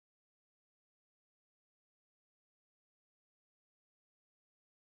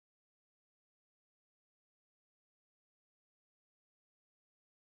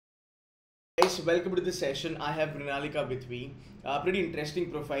Guys, welcome to the session. I have Mrinalika with me. Pretty interesting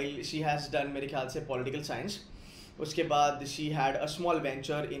profile. She has done मेरे ख्याल से political science. उसके बाद she had a small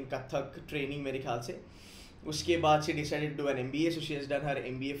venture in Kathak training मेरे ख्याल से. उसके बाद she decided to do an MBA, so she has done her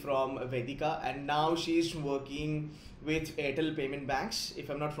MBA from Vedika, and now she is working with Airtel Payment Banks,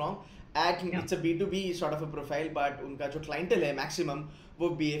 if I'm not wrong. Yeah. It's a B2B sort of a profile, but उनका जो clientele है maximum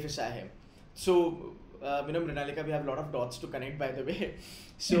वो BFSI है. So Mrinalika, we have a lot of dots to connect, by the way.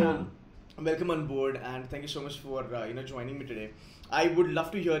 So. Yeah. Welcome on board, and thank you so much for joining me today. I would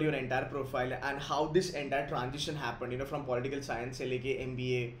love to hear your entire profile and how this entire transition happened. From political science से लेके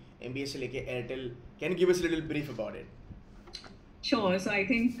MBA से लेके Airtel. Can you give us a little brief about it? Sure. So I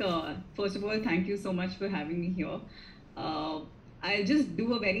think, first of all, thank you so much for having me here. I'll just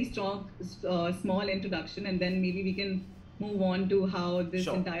do a very small introduction, and then maybe we can move on to how this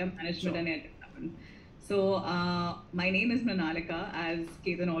Sure. entire management Sure. and Airtel happened. So my name is Mrinalika, as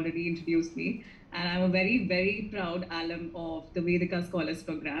Ketan already introduced me, and I'm a very, very proud alum of the Vedika Scholars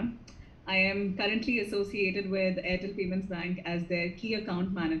Program. I am currently associated with Airtel Payments Bank as their key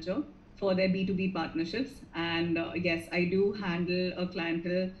account manager for their B2B partnerships. And yes, I do handle a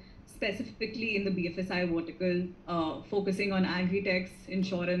clientele specifically in the BFSI vertical, focusing on agri-techs,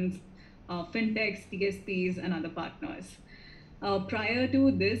 insurance, fintechs, TSPs, and other partners. Prior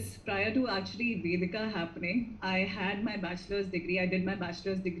to actually Vedika happening, I had my bachelor's degree. I did my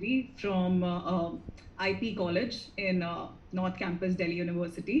bachelor's degree from IP College in North Campus, Delhi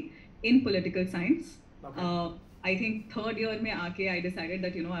University, in political science. Okay. I think third year mein aake, I decided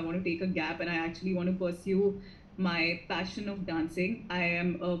that I want to take a gap and I actually want to pursue my passion of dancing. I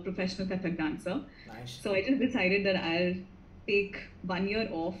am a professional Kathak dancer. Nice. So I just decided that I'll take 1 year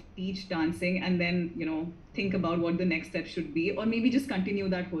off, teach dancing, and then think about what the next step should be, or maybe just continue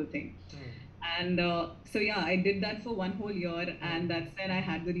that whole thing. And so yeah, I did that for 1 whole year, and that's when I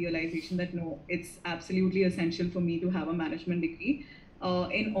had the realization that no, it's absolutely essential for me to have a management degree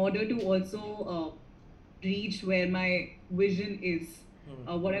in order to also reach where my vision is,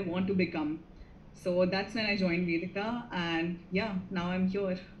 what I want to become. So that's when I joined Vedika, and yeah, now I'm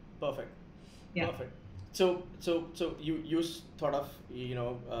here. Perfect. Yeah. Perfect. So you thought of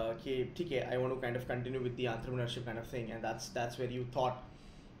कि ठीक है, I want to kind of continue with the entrepreneurship kind of thing, and that's where you thought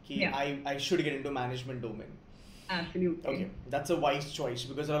कि Yeah. I should get into management domain. Absolutely. Okay, that's a wise choice,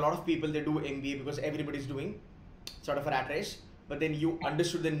 because there are a lot of people, they do MBA because everybody's doing sort of a rat race, but then you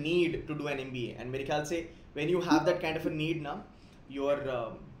understood the need to do an MBA, and मेरे ख्याल से when you have that kind of a need now, your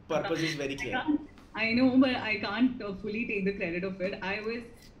purpose is very clear. I know, but I can't fully take the credit of it. I was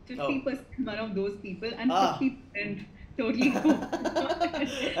 50% one of those people, and 50% totally.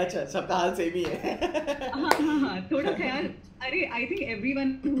 अच्छा, सबका हाल same ही है. हाँ, थोड़ा ख्याल. I think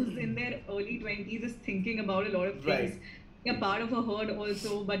everyone who's in their early 20s is thinking about a lot of things. Right. They're part of a herd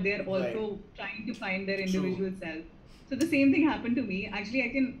also, but they're also trying to find their True. individual self. So the same thing happened to me. Actually, I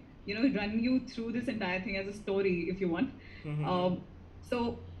can run you through this entire thing as a story if you want.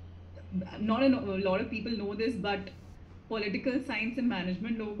 So not a lot of people know this, but political science and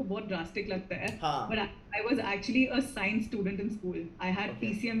management लोगों को बहुत drastic लगता है. हाँ. But I was actually a science student in school. I had Okay.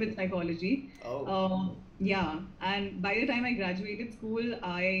 PCM with psychology. Oh. Yeah, and by the time I graduated school,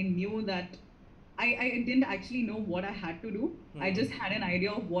 I knew that I didn't actually know what I had to do. I just had an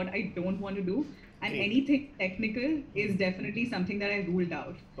idea of what I don't want to do, and Great. anything technical is definitely something that I ruled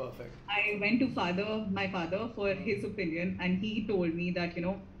out. Perfect. I went to my father for his opinion, and he told me that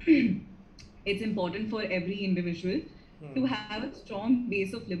it's important for every individual to have a strong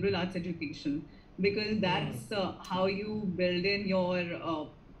base of liberal arts education, because that's how you build in your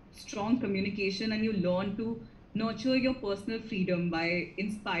strong communication, and you learn to nurture your personal freedom by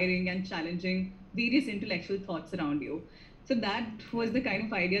inspiring and challenging various intellectual thoughts around you. So that was the kind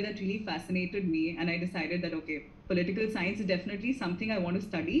of idea that really fascinated me, and I decided that okay, political science is definitely something I want to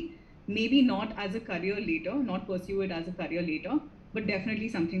study. Maybe not as a career later, not pursue it as a career later, but definitely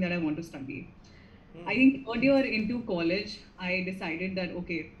something that I want to study. I think third year into college, I decided that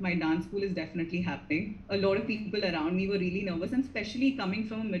okay, my dance school is definitely happening. A lot of people around me were really nervous, and especially coming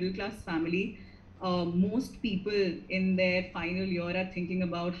from a middle class family, most people in their final year are thinking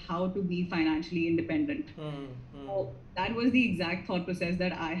about how to be financially independent. So that was the exact thought process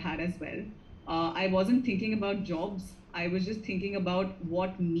that I had as well. I wasn't thinking about jobs. I was just thinking about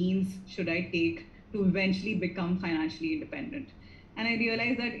what means should I take to eventually become financially independent. And I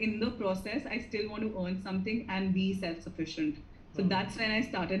realized that in the process, I still want to earn something and be self-sufficient. So that's when I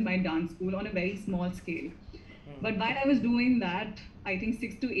started my dance school on a very small scale. But while I was doing that, I think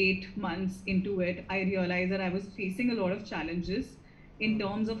 6 to 8 months into it, I realized that I was facing a lot of challenges in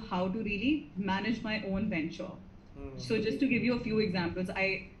terms of how to really manage my own venture. So just to give you a few examples,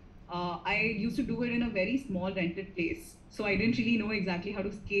 I used to do it in a very small rented place. So I didn't really know exactly how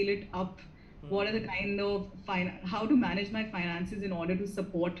to scale it up. What are the kind of how to manage my finances in order to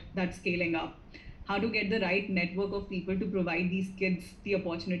support that scaling up? How to get the right network of people to provide these kids the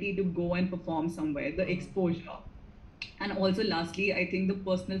opportunity to go and perform somewhere, the exposure. And also, lastly, I think the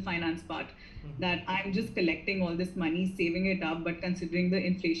personal finance part, that I'm just collecting all this money, saving it up, but considering the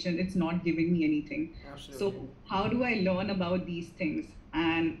inflation, it's not giving me anything. Absolutely. So, how do I learn about these things?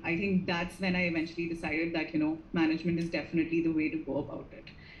 And I think that's when I eventually decided that, management is definitely the way to go about it.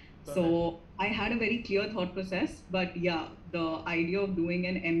 So I had a very clear thought process, but yeah, the idea of doing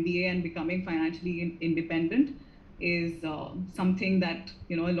an MBA and becoming financially independent is something that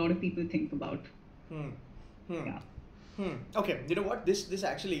a lot of people think about. Yeah. Okay, you know what? This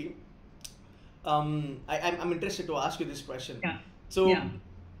actually, I'm interested to ask you this question. Yeah. So, Yeah.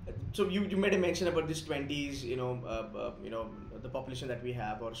 so you made a mention about this twenties, the population that we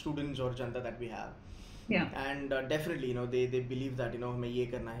have, or students or janta that we have. Yeah. And definitely, they believe that हमें ये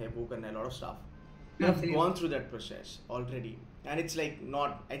करना है, वो करना है, a lot of stuff. You have Absolutely. gone through that process already, and it's like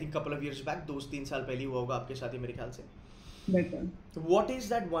not. I think couple of years back, 2-3 साल पहले हुआ होगा आपके साथ ही मेरे ख्याल से. Better. What is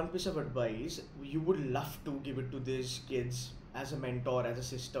that one piece of advice you would love to give it to these kids as a mentor, as a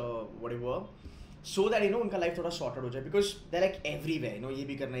sister, whatever, so that उनका life थोड़ा sorted हो जाए, because they're like everywhere, ये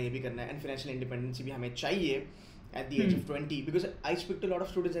भी करना है, and financial independence भी हमें चाहिए at the age of 20, because I speak to a lot of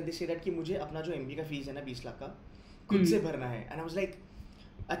students and they say that कि मुझे अपना जो MBA का फीस है ना 20 लाख का खुद से भरना है, and I was like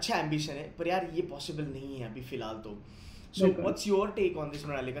अच्छा ambition है, पर यार ये possible नहीं है अभी फिलहाल तो. So what's your take on this,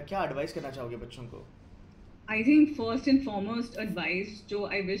 Mrinalika? क्या advice करना चाहोगे बच्चों को? I think first and foremost advice जो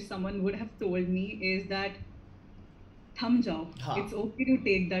I wish someone would have told me is that thum jao. It's okay to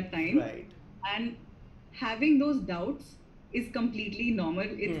take that time. Right. And having those doubts is completely normal.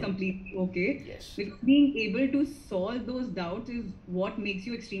 It's completely okay. Yes. Because being able to solve those doubts is what makes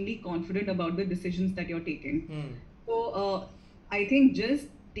you extremely confident about the decisions that you're taking. So I think just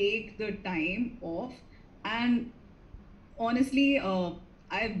take the time off. And honestly,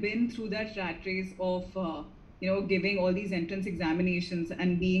 I've been through that rat race of giving all these entrance examinations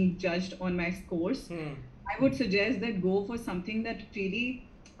and being judged on my scores. I would suggest that go for something that really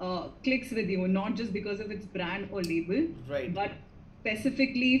clicks with you, not just because of its brand or label, right, but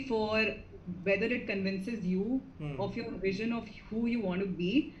specifically for whether it convinces you of your vision of who you want to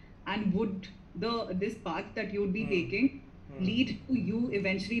be, and would this path that you would be taking lead to you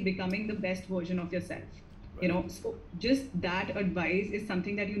eventually becoming the best version of yourself. Right. So just that advice is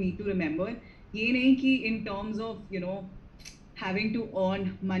something that you need to remember. ये नहीं कि in terms of having to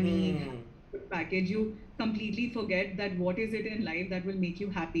earn money, package, you completely forget that what is it in life that will make you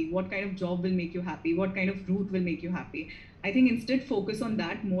happy, what kind of job will make you happy, what kind of route will make you happy. I think instead focus on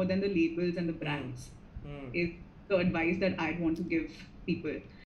that more than the labels and the brands is the advice that I'd want to give people.